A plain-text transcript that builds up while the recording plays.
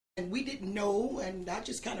we didn't know, and I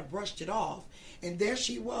just kind of brushed it off. And there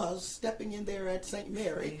she was, stepping in there at St.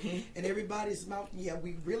 Mary, and everybody's mouth, yeah,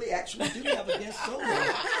 we really actually do have a guest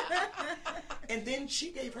soldier. And then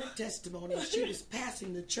she gave her testimony. She was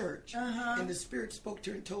passing the church, and the Spirit spoke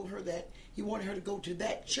to her and told her that He wanted her to go to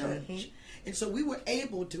that church. And so we were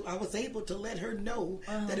able to, I was able to let her know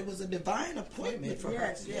that it was a divine appointment for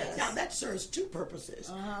her. Yes. Now that serves two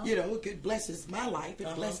purposes. You know, it could blesses my life,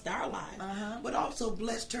 it blessed our life, but also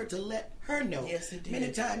blessed her to let her know. Yes, it did.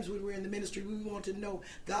 Many times when we're in the ministry, we want to know,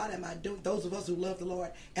 God, am I doing, those of us who love the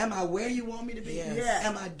Lord, am I where you want me to be? Yes.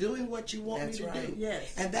 Am I doing what you want me to do?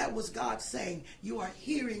 Yes. And that was God saying, you are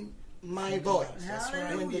hearing my voice. That's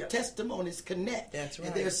right. When the testimonies connect. That's right.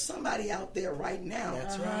 And there's somebody out there right now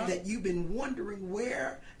that you've been wondering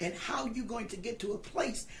where and how you're going to get to a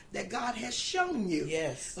place that God has shown you.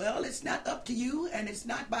 Yes. Well, it's not up to you and it's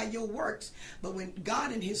not by your works, but when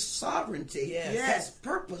God in His sovereignty has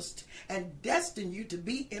purposed and destined you to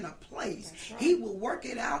be in a place, He will work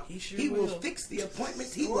it out. He will fix the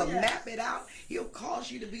appointments. He will map it out. He'll cause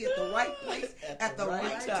you to be at the right place at the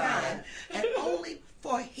right time. And only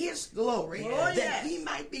for His glory, that He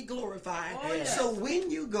might be glorified. So when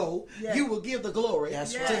you go, you will give the glory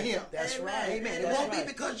to Him. That's right. Amen. It won't be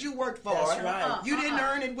because you worked for it. Right. You didn't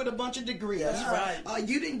earn it with a bunch of degrees. That's right.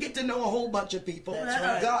 You didn't get to know a whole bunch of people. That's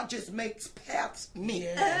right. God just makes paths meet.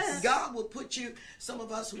 Yes. God will put you, some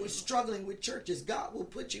of us who are struggling with churches, God will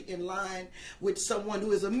put you in line with someone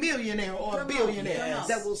who is a millionaire or a billionaire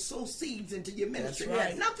that will sow seeds into your ministry.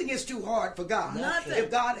 That's right. Nothing is too hard for God. Nothing. If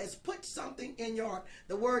God has put something in your heart,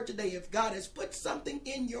 the word today, if God has put something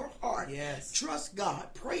in your heart, trust God,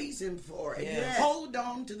 praise Him for it. Hold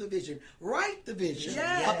on to the vision. Write the vision,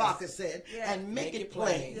 Habakkuk said, and make it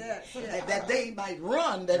plain, that they might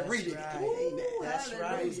run that read it. Right. Amen. That's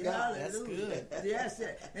right. Praise God. That's good. Yes.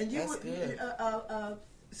 And you That's good.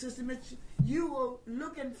 Sister Mitchell, you were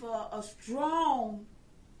looking for a strong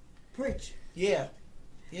preacher. Yeah.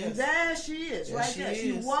 Yes. And there she is, There right she there.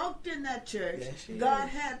 She is. walked in that church. There she God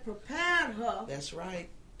is. had prepared her That's right.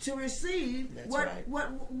 to receive That's what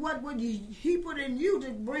right. He put in you to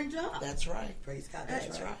bring to her. That's right. Praise God.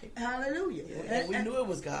 That's right. Hallelujah. And we knew it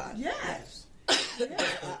was God. Yes.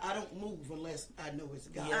 I don't move unless I know it's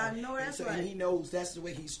God. I know that's and right. And He knows that's the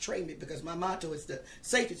way He's trained me, because my motto is the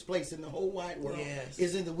safest place in the whole wide world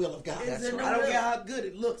is in the will of God. That's right. I don't care how good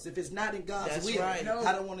it looks. If it's not in God's will, right.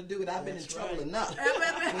 I don't want to do it. I've been in trouble enough.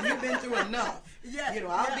 When you've been through enough,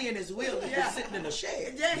 I'll be in His will if you're sitting in a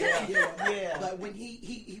shed. But when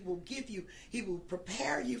He will give you, He will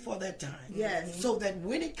prepare you for that time. So that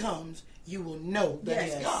when it comes, you will know that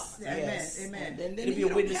it's God. Amen. And then It'll be a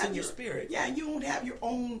witness in your spirit. Yeah, and you won't have your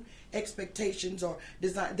own expectations or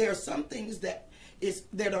design. There are some things that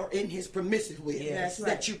are in His permissive will.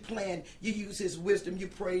 That you plan. You use His wisdom. You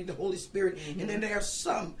pray the Holy Spirit. And then there are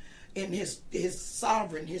some in His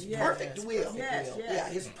sovereign, His perfect will.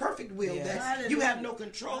 His perfect will that you have no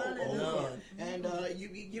control over. And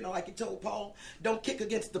you know, like He told Paul, don't kick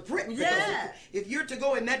against the prick. Because if you're to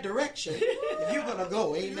go in that direction, you're gonna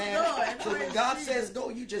go. Amen. So when God says go,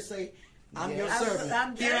 you just say, I'm your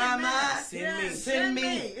servant. Here am I. Send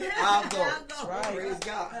me. I'll go. That's right. Praise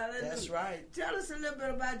God. That's right. Tell us a little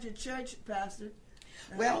bit about your church, Pastor.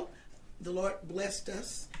 Well, the Lord blessed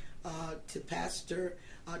us to pastor,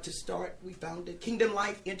 to start. We founded Kingdom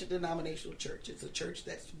Life Interdenominational Church. It's a church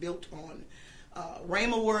that's built on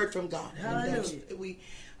Rhema word from God. Hallelujah. And we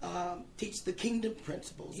teach the kingdom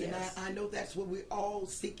principles. And I know that's what we're all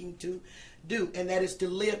seeking to do, and that is to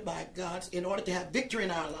live by God's, in order to have victory in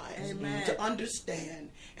our lives, to understand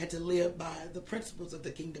and to live by the principles of the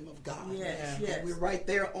kingdom of God. And we're right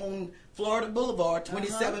there on Florida Boulevard,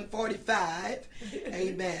 2745.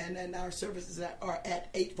 Amen. And our services are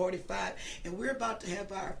at 8:45, and we're about to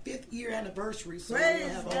have our 5th year anniversary, so we'll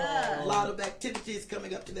have a lot of activities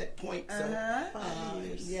coming up to that point. So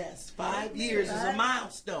 5 years is a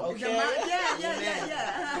milestone. Okay.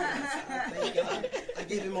 Thank God. I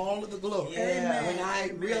give Him all of the glory. When I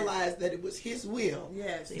realized that it was His will,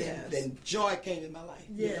 then joy came in my life.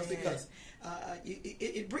 You know, because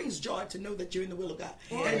it brings joy to know that you're in the will of God.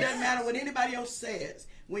 And it doesn't matter what anybody else says.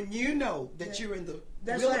 When you know that you're in the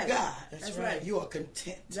will of God, you are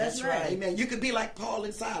content. That's right. Amen. You could be like Paul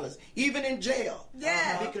and Silas, even in jail. Be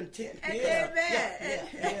content. That's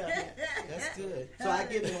good. So I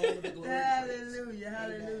give Him all of the glory.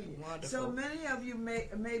 Hallelujah. Wonderful. So many of you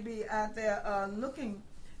may be out there looking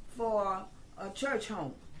for a church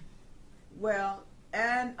home. Well,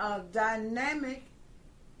 and a dynamic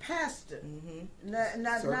pastor.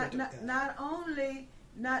 Not only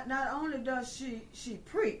does she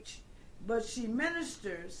preach, but she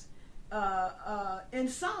ministers in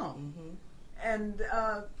song, and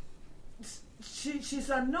she's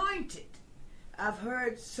anointed. I've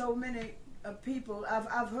heard so many people.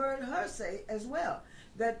 I've heard her say as well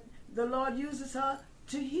that the Lord uses her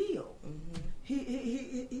to heal.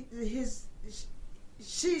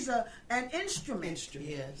 She's an instrument.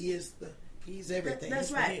 Yes. He's everything. That's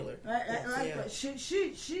He's right. the healer. Right. Yeah.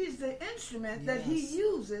 She's the instrument that He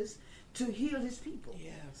uses to heal His people.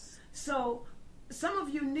 Yes. So some of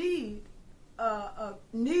you need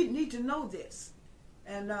to know this,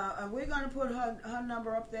 and we're going to put her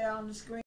number up there on the screen.